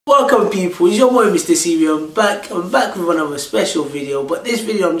Welcome people, it's your boy MrCV. I'm back with another special video, but this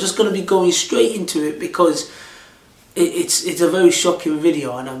video I'm just going to be going straight into it because it's a very shocking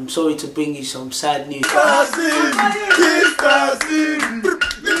video and I'm sorry to bring you some sad news.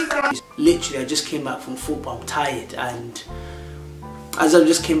 Literally, I just came back from football, I'm tired, and as I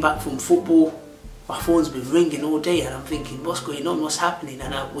just came back from football, my phone's been ringing all day and I'm thinking, what's going on, what's happening?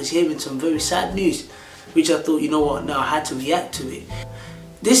 And I was hearing some very sad news, which I thought, you know what, now I had to react to it.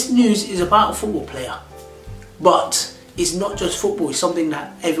 This news is about a football player, but it's not just football, it's something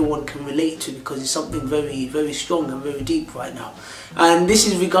that everyone can relate to because it's something very, very strong and very deep right now. And this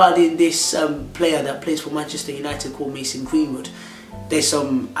is regarding this player that plays for Manchester United called Mason Greenwood. There's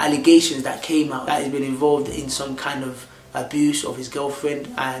some allegations that came out that he's been involved in some kind of abuse of his girlfriend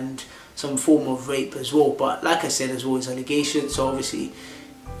and some form of rape as well. But like I said as well, it's allegations, so obviously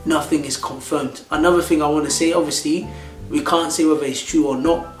nothing is confirmed. Another thing I want to say, obviously, we can't say whether it's true or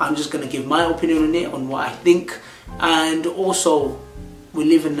not. I'm just going to give my opinion on it, on what I think. And also, we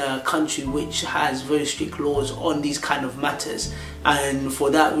live in a country which has very strict laws on these kind of matters. And for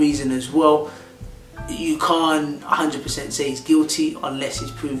that reason as well, you can't 100% say he's guilty unless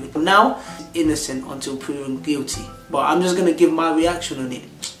he's proven. Now, innocent until proven guilty. But I'm just going to give my reaction on it.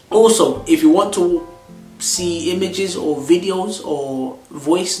 Also, if you want to see images or videos or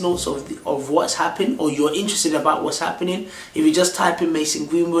voice notes of what's happened, or you're interested about what's happening, if you just type in Mason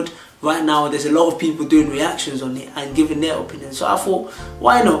Greenwood right now, there's a lot of people doing reactions on it and giving their opinion. So I thought,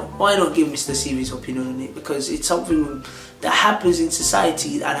 why not give MrCV's opinion on it, because it's something that happens in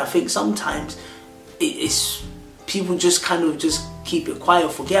society, and I think sometimes it's people just kind of just keep it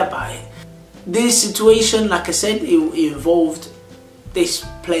quiet, forget about it. This situation, like I said, it involved this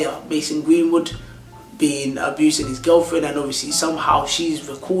player Mason Greenwood being abusing his girlfriend, and obviously somehow she's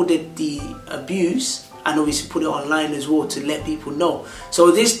recorded the abuse and obviously put it online as well to let people know.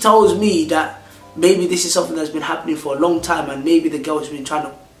 So this tells me that maybe this is something that's been happening for a long time, and maybe the girl's been trying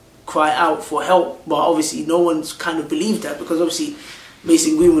to cry out for help, but obviously no one's kind of believed that, because obviously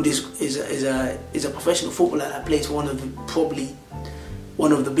Mason Greenwood is a professional footballer that plays for probably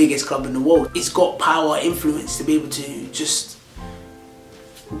one of the biggest clubs in the world. It's got power, influence to be able to just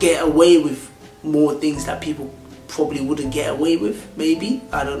get away with more things that people probably wouldn't get away with, maybe,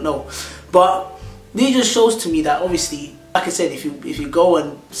 I don't know. But this just shows to me that obviously, like I said, if you go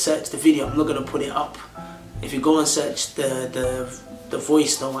and search the video, I'm not going to put it up, if you go and search the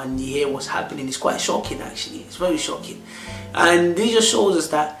voice note and you hear what's happening, it's quite shocking actually, it's very shocking. And this just shows us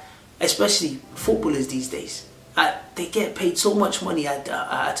that, especially footballers these days, they get paid so much money at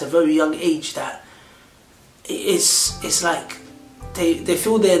a very young age that it's like they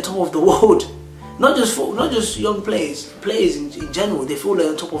feel they're on top of the world. Not just young players in general, they feel they're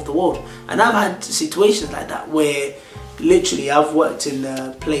on top of the world. And I've had situations like that where literally I've worked in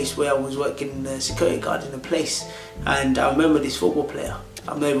a place where I was working security guard in a place, and I remember this football player,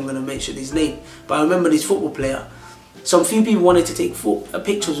 I'm not even going to mention his name, but I remember this football player, some few people wanted to take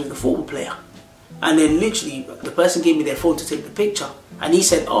pictures with the football player, and then literally the person gave me their phone to take the picture, and he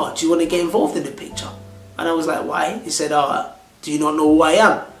said, oh, do you want to get involved in the picture? And I was like, why? He said, oh, do you not know who I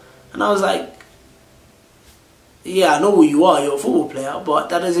am? And I was like, yeah, I know who you are, you're a football player, but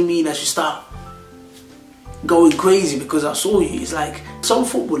that doesn't mean I should start going crazy because I saw you. It's like some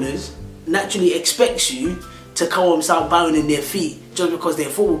footballers naturally expects you to come and start bowing in their feet just because they're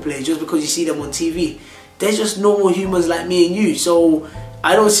football players, just because you see them on TV. They're just normal humans like me and you, so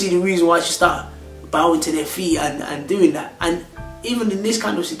I don't see the reason why I should start bowing to their feet and doing that. And even in this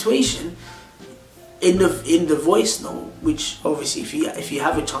kind of situation, in the voice note, which obviously if you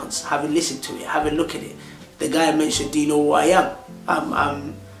have a chance, have a listen to it, have a look at it, the guy mentioned, do you know who I am?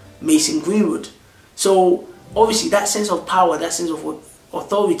 I'm Mason Greenwood. So obviously that sense of power, that sense of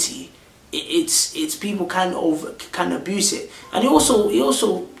authority, it's people can abuse it. And he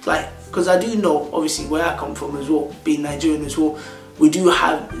also like, because I do know obviously where I come from as well, being Nigerian as well, we do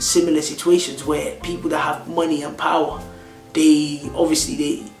have similar situations where people that have money and power, they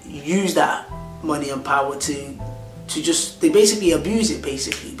use that money and power to just, they basically abuse it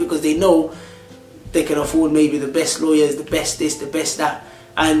basically, because they know they can afford maybe the best lawyers, the best this, the best that,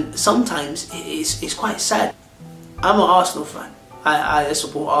 and sometimes it's quite sad. I'm an Arsenal fan. I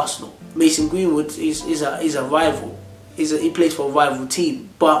support Arsenal. Mason Greenwood is a rival. He plays for a rival team,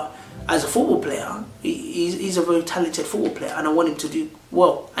 but as a football player, he's a very talented football player, and I want him to do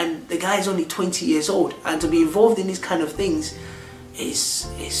well. And the guy is only 20 years old, and to be involved in these kind of things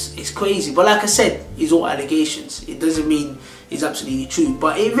is crazy. But like I said, it's all allegations. It doesn't mean it's absolutely true.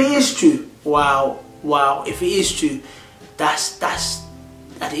 But if it is true, wow, if it is true, that's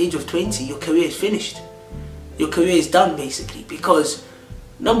at the age of 20, your career is finished. Your career is done basically, because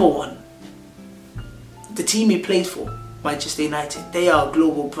Number one, the team he played for, Manchester United, they are a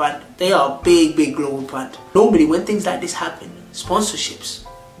global brand. They are a big, big global brand. Normally, when things like this happen, sponsorships,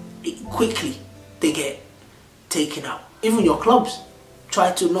 quickly they get taken out. Even your clubs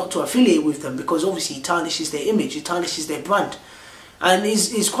try to not to affiliate with them, because obviously it tarnishes their image, it tarnishes their brand. And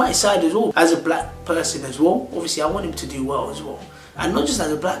it's quite sad as well. As a black person as well, obviously I want him to do well as well. And not just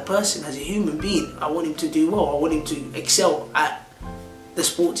as a black person, as a human being, I want him to do well. I want him to excel at the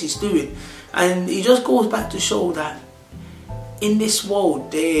sports he's doing. And it just goes back to show that in this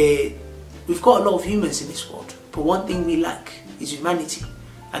world, we've got a lot of humans in this world, but one thing we lack is humanity.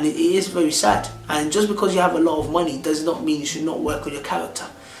 And it is very sad. And just because you have a lot of money does not mean you should not work on your character.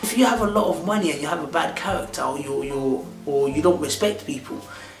 If you have a lot of money and you have a bad character, or you don't respect people,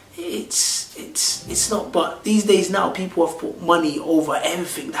 it's not. But these days now, people have put money over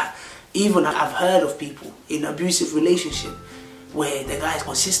everything. That even I've heard of people in abusive relationship where the guy is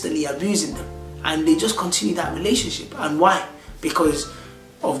consistently abusing them, and they just continue that relationship. And why? Because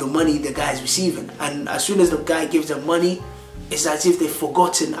of the money the guy is receiving. And as soon as the guy gives them money, it's as if they've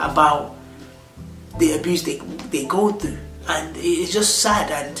forgotten about the abuse they go through. And it's just sad.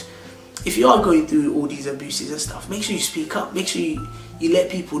 And if you are going through all these abuses and stuff, make sure you speak up. Make sure you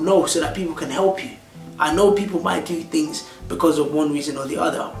let people know, so that people can help you. I know people might do things because of one reason or the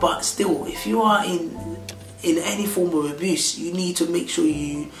other, but still, if you are in any form of abuse, you need to make sure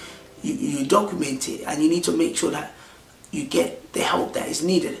you document it, and you need to make sure that you get the help that is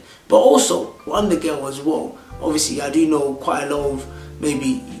needed. But also, on the girl as well, obviously I do know quite a lot of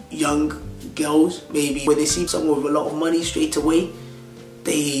maybe young girls, maybe when they see someone with a lot of money straight away,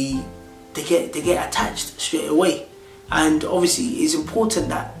 they get attached straight away. And obviously it's important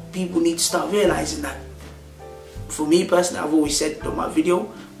that people need to start realizing that. For me personally, I've always said on my video,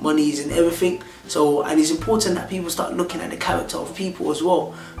 money isn't everything. So, and it's important that people start looking at the character of people as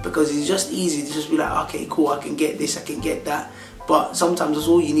well, because it's just easy to just be like, okay, cool, I can get this, I can get that. But sometimes as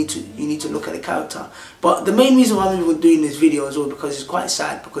well, you need to look at the character. But the main reason why I'm even doing this video as well, because it's quite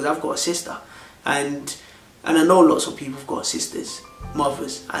sad, because I've got a sister, and I know lots of people have got sisters,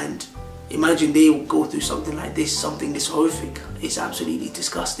 mothers, and imagine they will go through something like this, something this horrific. It's absolutely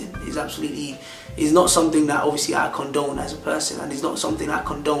disgusting. It's not something that obviously I condone as a person, and it's not something I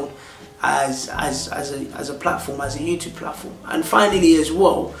condone as a platform, as a YouTube platform. And finally as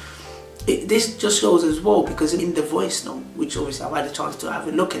well, this just shows as well, because in the voice note, which obviously I've had a chance to have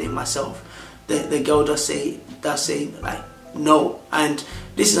a look at it myself, the girl does say like no. And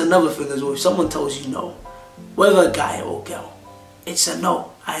this is another thing as well. If someone tells you no, whether a guy or girl, it's a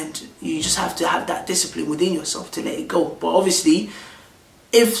no, and you just have to have that discipline within yourself to let it go. But obviously,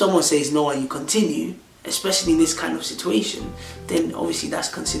 if someone says no and you continue, especially in this kind of situation, then obviously that's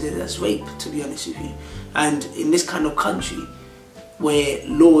considered as rape, to be honest with you. And in this kind of country where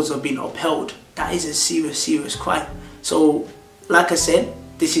laws are being upheld, that is a serious crime. So like I said,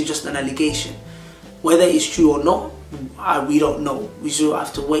 this is just an allegation. Whether it's true or not, we don't know. We still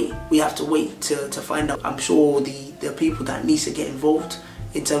have to wait. We have to wait to find out. I'm sure the people that needs to get involved,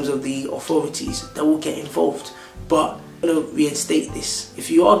 in terms of the authorities, that will get involved. But I'm going to reinstate this. If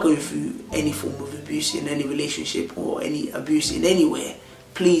you are going through any form of abuse in any relationship, or any abuse in anywhere,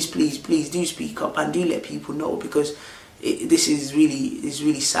 please do speak up and do let people know, because this is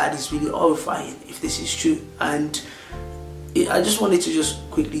really sad. It's really horrifying if this is true. And I just wanted to just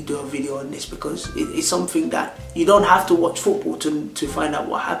quickly do a video on this, because it's something that you don't have to watch football to find out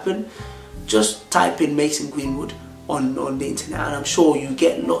what happened. Just type in Mason Greenwood on the internet, and I'm sure you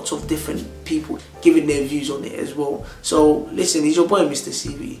get lots of different people giving their views on it as well. So listen, it's your boy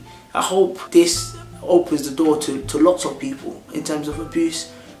MrCV. I hope this opens the door to lots of people in terms of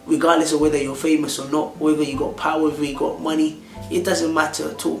abuse, regardless of whether you're famous or not, whether you got power, whether you got money. It doesn't matter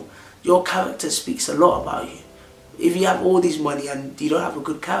at all. Your character speaks a lot about you. If you have all this money and you don't have a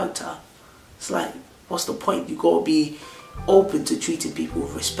good character, it's like, what's the point? You got to be open to treating people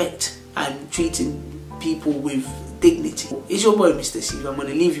with respect and treating people with dignity. It's your boy MrCV. I'm going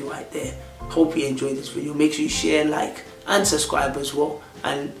to leave you right there. Hope you enjoyed this video. Make sure you share, like and subscribe as well,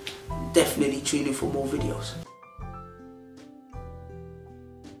 and definitely tune in for more videos.